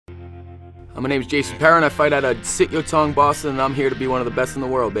My name is Jason Perrin. I fight out of Sityodtong, Boston, and I'm here to be one of the best in the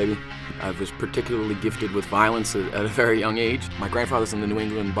world, baby. I was particularly gifted with violence at a very young age. My grandfather's in the New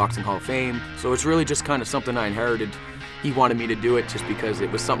England Boxing Hall of Fame, so it's really just kind of something I inherited. He wanted me to do it just because it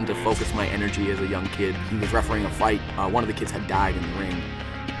was something to focus my energy as a young kid. He was refereeing a fight. One of the kids had died in the ring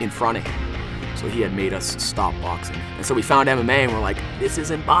in front of him. So he had made us stop boxing. And so we found MMA and we're like, this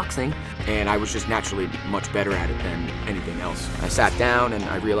isn't boxing. And I was just naturally much better at it than anything else. I sat down and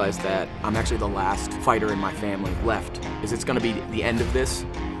I realized that I'm actually the last fighter in my family left. If it's gonna be the end of this,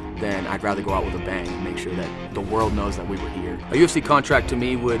 then I'd rather go out with a bang and make sure that the world knows that we were here. A UFC contract to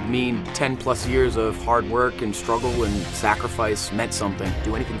me would mean 10 plus years of hard work and struggle and sacrifice meant something.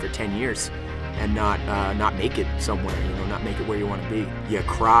 Do anything for 10 years and not make it somewhere, you know, not make it where you want to be. You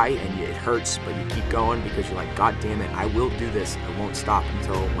cry and it hurts, but you keep going because you're like, God damn it, I will do this. I won't stop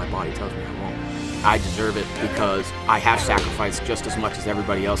until my body tells me I won't. I deserve it because I have sacrificed just as much as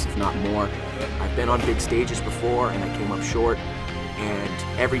everybody else, if not more. I've been on big stages before and I came up short.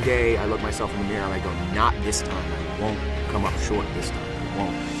 And every day I look myself in the mirror and I go, not this time. I won't come up short this time. I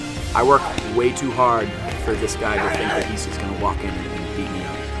won't. I work way too hard for this guy to think that he's just gonna walk in and beat me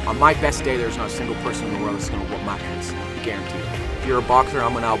up. On my best day, there's not a single person in the world that's gonna whoop my ass. Guaranteed. If you're a boxer,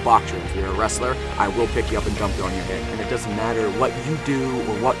 I'm gonna outbox you. If you're a wrestler, I will pick you up and dump you on your head. And it doesn't matter what you do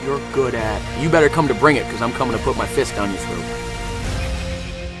or what you're good at. You better come to bring it, because I'm coming to put my fist down your throat.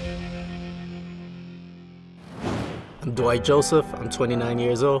 I'm Dwight Joseph, I'm 29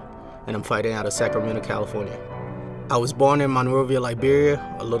 years old, and I'm fighting out of Sacramento, California. I was born in Monrovia,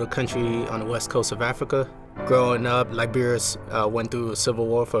 Liberia, a little country on the west coast of Africa. Growing up, Liberia went through a civil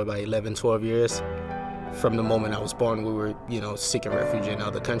war for about 11, 12 years. From the moment I was born, we were, seeking refuge in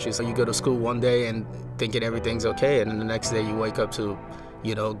other countries. So you go to school one day and thinking everything's okay, and then the next day you wake up to,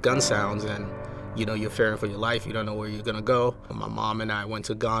 gun sounds and, you're fearing for your life. You don't know where you're gonna go. My mom and I went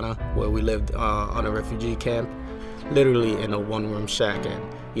to Ghana, where we lived on a refugee camp, literally in a one-room shack,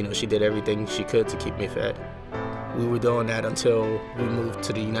 and she did everything she could to keep me fed. We were doing that until we moved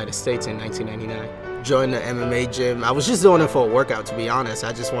to the United States in 1999. Joined the MMA gym. I was just doing it for a workout, to be honest.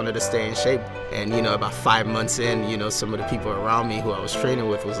 I just wanted to stay in shape. And about 5 months in, some of the people around me who I was training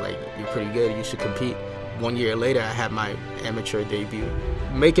with was like, you're pretty good, you should compete. 1 year later, I had my amateur debut.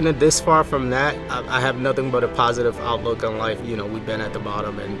 Making it this far from that, I have nothing but a positive outlook on life. We've been at the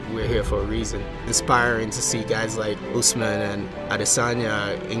bottom and we're here for a reason. Inspiring to see guys like Usman and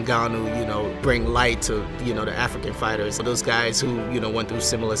Adesanya, Ngannou, bring light to, the African fighters. Those guys who, went through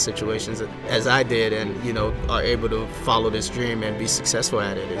similar situations as I did and, are able to follow this dream and be successful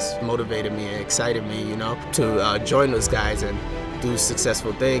at it. It's motivated me and excited me, to join those guys and do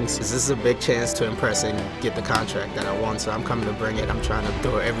successful things. This is a big chance to impress and get the contract that I want, so I'm coming to bring it. I'm trying to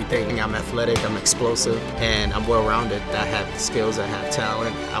throw everything. I'm athletic, I'm explosive, and I'm well-rounded. I have skills, I have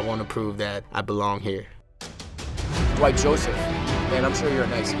talent. I want to prove that I belong here. Dwight Joseph, man, I'm sure you're a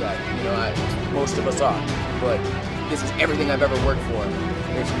nice guy. Most of us are, but this is everything I've ever worked for.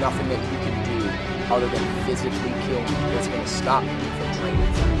 There's nothing that you can do other than physically kill me that's going to stop me from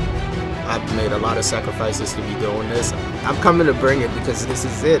training. I've made a lot of sacrifices to be doing this. I'm coming to bring it because this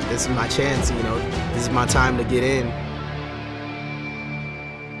is it. This is my chance, This is my time to get in.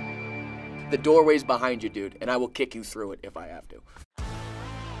 The doorway's behind you, dude, and I will kick you through it if I have to.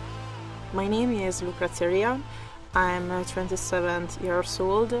 My name is Lucrezia Ria. I'm 27 years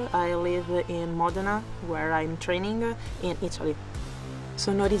old. I live in Modena, where I'm training in Italy.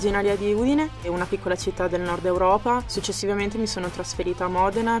 Sono originaria di Udine, una piccola città del nord Europa. Successivamente mi sono trasferita a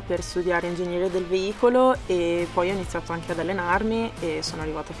Modena per studiare ingegneria del veicolo e poi ho iniziato anche ad allenarmi e sono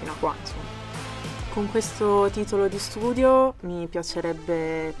arrivata fino a qua, insomma. Con questo titolo di studio mi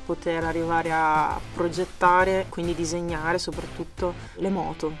piacerebbe poter arrivare a progettare, quindi disegnare soprattutto le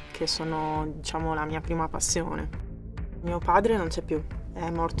moto, che sono, la mia prima passione. Mio padre non c'è più, è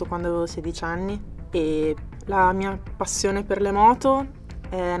morto quando avevo 16 anni e la mia passione per le moto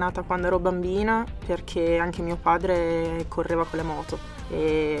è nata quando ero bambina, perché anche mio padre correva con le moto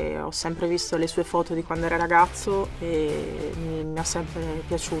e ho sempre visto le sue foto di quando era ragazzo e mi è sempre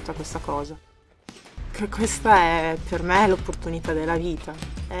piaciuta questa cosa. Questa è per me l'opportunità della vita,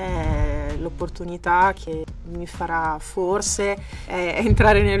 è l'opportunità che mi farà forse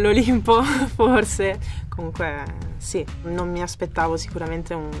entrare nell'Olimpo, forse. Comunque sì, non mi aspettavo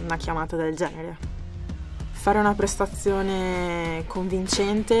sicuramente una chiamata del genere. Fare una prestazione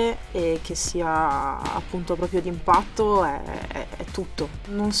convincente e che sia appunto proprio d'impatto è tutto.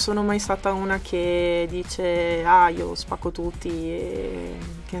 Non sono mai stata una che dice io spacco tutti e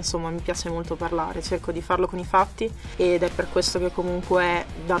che insomma mi piace molto parlare, cerco di farlo con i fatti ed è per questo che comunque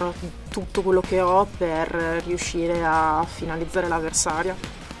darò tutto quello che ho per riuscire a finalizzare l'avversario.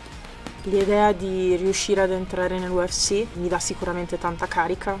 L'idea di riuscire ad entrare nell'UFC mi dà sicuramente tanta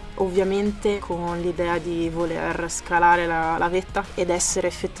carica, ovviamente con l'idea di voler scalare la vetta ed essere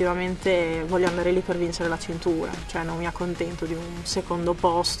effettivamente, voglio andare lì per vincere la cintura, cioè non mi accontento di un secondo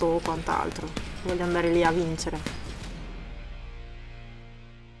posto o quant'altro, voglio andare lì a vincere.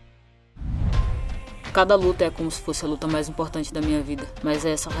 Cada luta é como se fosse a luta mais importante da minha vida, mas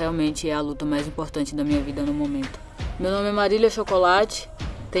essa realmente é a luta mais importante da minha vida no momento. Meu nome é Marília Chocolate.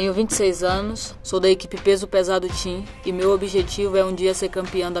 Tenho 26 anos, sou da equipe peso pesado Team e meu objetivo é um dia ser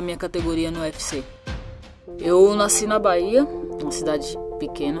campeã da minha categoria no UFC. Eu nasci na Bahia, uma cidade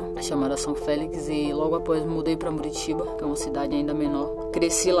pequena chamada São Félix, e logo após mudei para Muritiba, que é uma cidade ainda menor.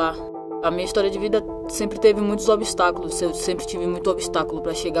 Cresci lá. A minha história de vida sempre teve muitos obstáculos, eu sempre tive muito obstáculo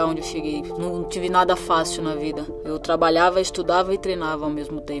para chegar onde eu cheguei. Não tive nada fácil na vida. Eu trabalhava, estudava e treinava ao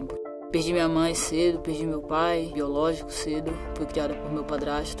mesmo tempo. Perdi minha mãe cedo, perdi meu pai biológico cedo, fui criada por meu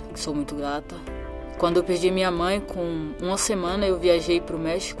padrasto, que sou muito grata. Quando eu perdi minha mãe, com uma semana eu viajei para o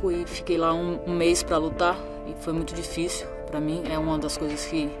México e fiquei lá um mês para lutar e foi muito difícil. Para mim é uma das coisas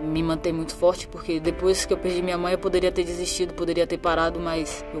que me mantém muito forte, porque depois que eu perdi minha mãe eu poderia ter desistido, poderia ter parado,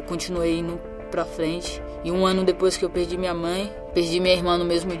 mas eu continuei indo para frente. E um ano depois que eu perdi minha mãe, perdi minha irmã no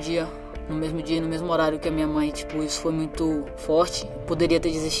mesmo dia, no mesmo horário que a minha mãe. Tipo, isso foi muito forte. Poderia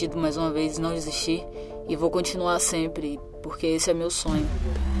ter desistido mais uma vez, não desisti. E vou continuar sempre, porque esse é meu sonho.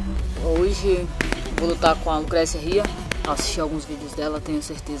 Hoje vou lutar com a Lucrécia Ria. Assisti alguns vídeos dela, tenho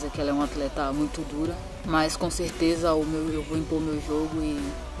certeza que ela é uma atleta muito dura. Mas com certeza eu vou impor meu jogo e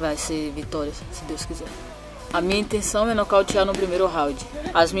vai ser vitória, se Deus quiser. A minha intenção é nocautear no primeiro round.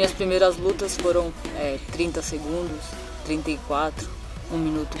 As minhas primeiras lutas foram 30 segundos, 34, 1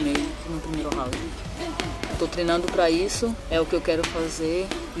 minuto e meio no primeiro round. Estou treinando para isso, é o que eu quero fazer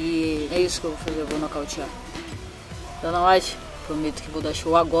e é isso que eu vou fazer, eu vou nocautear. Dana White, prometo que vou dar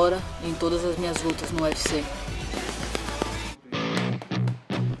show agora em todas as minhas lutas no UFC.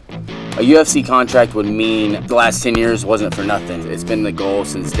 A UFC contract would mean the last 10 years wasn't for nothing. It's been the goal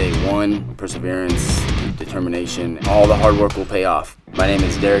since day one. Perseverance, determination, all the hard work will pay off. My name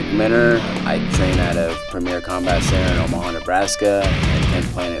is Derek Minner. I train at a Premier Combat Center in Omaha, Nebraska, and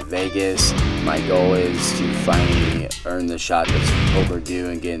Planet Vegas. My goal is to finally earn the shot that's overdue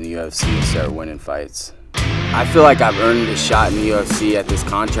and get in the UFC and start winning fights. I feel like I've earned a shot in the UFC at this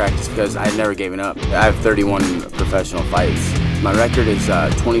contract just because I've never given up. I have 31 professional fights. My record is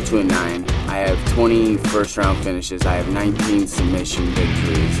 22-9. I have 20 first-round finishes. I have 19 submission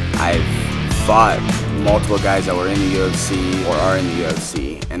victories. I've fought multiple guys that were in the UFC or are in the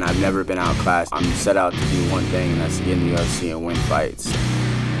UFC, and I've never been outclassed. I'm set out to do one thing, and that's to get in the UFC and win fights.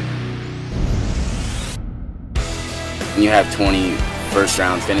 When you have 20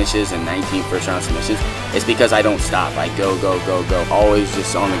 first-round finishes and 19 first-round submissions, it's because I don't stop. I go, always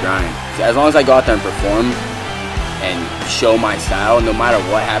just on the grind. As long as I go out there and perform and show my style, no matter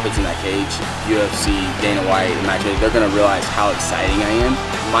what happens in that cage, UFC, Dana White, matches, they're gonna realize how exciting I am.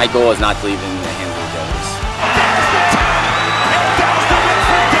 My goal is not to leave it in the hands of the judges.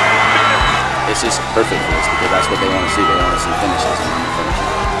 It's just perfect for us because that's what they want to see. They want to see finishes and I'm finishing.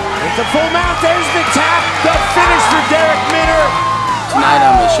 It's a full mount, there's the tap, the finish for Derek Minner. Tonight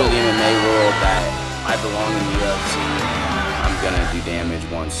I'm gonna show the MMA world that I belong in the UFC. I'm gonna do damage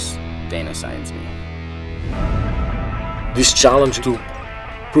once Dana signs me. This challenge to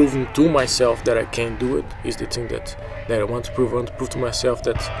proving to myself that I can do it is the thing that I want to prove. I want to prove to myself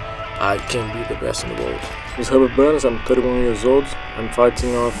that I can be the best in the world. This is Herbert Burns, I'm 31 years old. I'm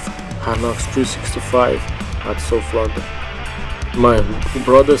fighting off Hard Knocks 365 at South Florida. My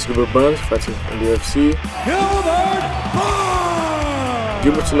brother is Gilbert Burns, fighting in the UFC.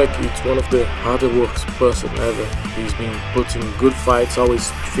 Gilbert Solecki is one of the hardest working person ever. He's been putting good fights,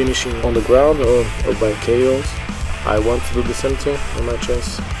 always finishing on the ground or by KOs. I want to do the same thing on my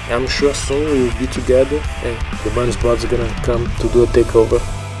chance. I'm sure soon we will be together and the Burns brothers are gonna come to do a takeover.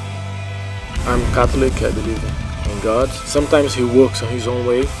 I'm Catholic, I believe in God. Sometimes he works on his own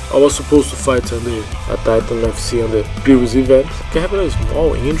way. I was supposed to fight on the Titan FC on the previous event. I had a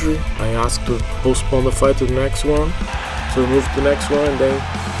small injury. I asked to postpone the fight to the next one. So we moved to the next one, and then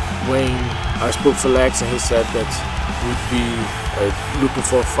when I spoke for Lex and he said that we'd be looking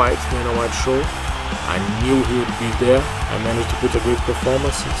for a fight when I might show, I knew he would be there. I managed to put a great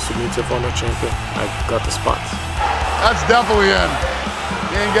performance, submit a former champion. I got the spot. That's definitely in.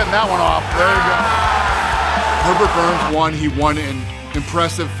 He ain't getting that one off. There you go. Herbert Burns won. He won in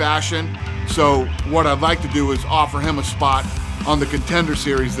impressive fashion. So what I'd like to do is offer him a spot on the Contender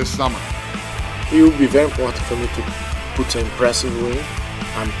Series this summer. It would be very important for me to put an impressive win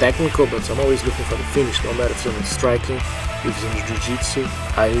I'm technical, but I'm always looking for the finish, no matter if it's in striking, if it's in jiu-jitsu.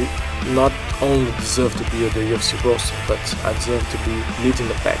 I not only deserve to be at the UFC roster, but I deserve to be leading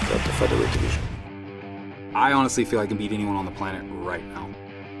the pack at the featherweight division. I honestly feel I can beat anyone on the planet right now.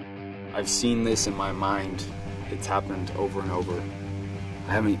 I've seen this in my mind. It's happened over and over.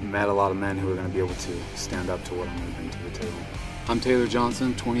 I haven't met a lot of men who are going to be able to stand up to what I'm going to bring to the table. I'm Taylor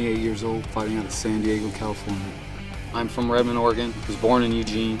Johnson, 28 years old, fighting out of San Diego, California. I'm from Redmond, Oregon. Was born in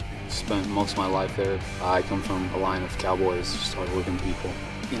Eugene, spent most of my life there. I come from a line of cowboys, just hard-working people.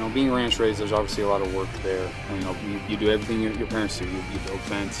 You know, being ranch raised, there's obviously a lot of work there. And, you know, you do everything your parents do. You build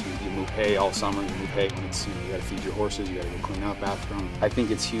fence, you move hay all summer, you move hay when it's, you know, you gotta feed your horses, you gotta go clean up after them. I think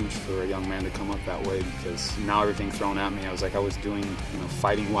it's huge for a young man to come up that way because now everything thrown at me, I was doing, you know,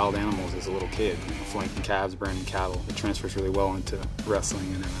 fighting wild animals as a little kid, you know, flanking calves, branding cattle. It transfers really well into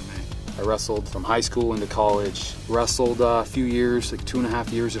wrestling and MMA. I wrestled from high school into college, wrestled a few years, like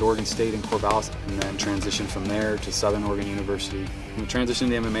 2.5 years at Oregon State in Corvallis, and then transitioned from there to Southern Oregon University. When you transition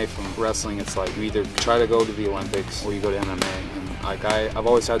to MMA from wrestling, it's like you either try to go to the Olympics or you go to MMA. And like I've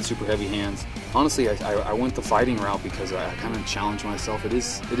always had super heavy hands. Honestly, I went the fighting route because I kind of challenged myself. It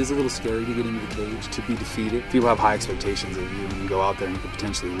is a little scary to get into the cage, to be defeated. People have high expectations of you and you go out there and you could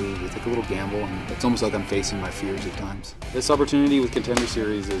potentially lose. It's like a little gamble and it's almost like I'm facing my fears at times. This opportunity with Contender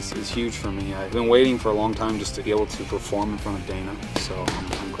Series is huge for me. I've been waiting for a long time just to be able to perform in front of Dana. So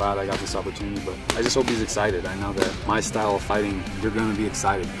I'm glad I got this opportunity, but I just hope he's excited. I know that my style of fighting, you're going to be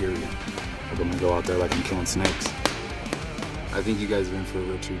excited, period. I'm going to go out there like I'm killing snakes. I think you guys are in for a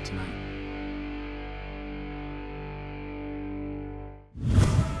real treat tonight.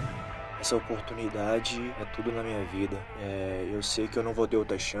 Essa oportunidade é tudo na minha vida. Eu sei que eu não vou ter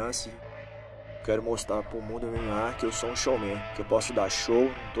outra chance. Quero mostrar pro mundo MMA que eu sou um showman, que eu posso dar show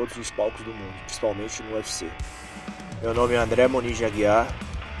em todos os palcos do mundo, principalmente no UFC. Meu nome é André Moniz de Aguiar,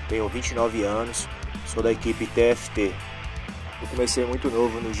 tenho 29 anos, sou da equipe TFT. Eu comecei muito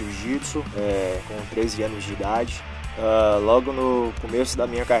novo no jiu-jitsu, com 13 anos de idade. Logo no começo da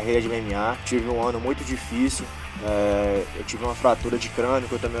minha carreira de MMA, tive um ano muito difícil. Eu tive uma fratura de crânio,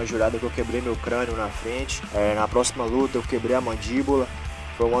 que eu tomei uma jurada que eu quebrei meu crânio na frente. Na próxima luta eu quebrei a mandíbula.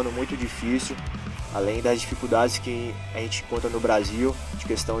 Foi um ano muito difícil, além das dificuldades que a gente encontra no Brasil, de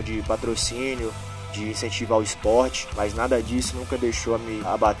questão de patrocínio, de incentivar o esporte, mas nada disso nunca deixou me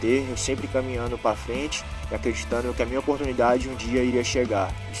abater, eu sempre caminhando para frente e acreditando que a minha oportunidade um dia iria chegar,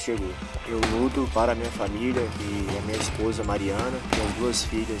 e chegou. Eu luto para a minha família e a minha esposa Mariana, minhas duas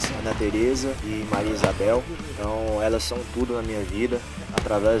filhas, Ana Tereza e Maria Isabel, então elas são tudo na minha vida,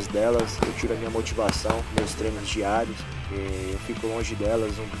 através delas eu tiro a minha motivação, meus treinos diários, eu fico longe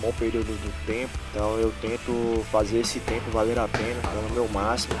delas um bom período do tempo, então eu tento fazer esse tempo valer a pena, dando o meu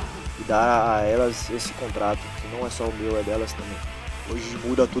máximo, e dar a elas esse contrato, que não é só o meu, é delas também. Hoje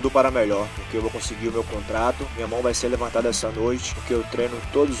muda tudo para melhor, porque eu vou conseguir o meu contrato, minha mão vai ser levantada essa noite, porque eu treino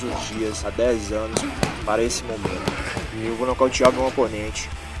todos os dias, há 10 anos, para esse momento. E eu vou nocautear meu oponente,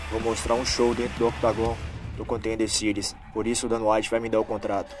 vou mostrar um show dentro do octagon do Contender Series, por isso o Dan White vai me dar o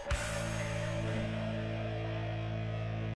contrato.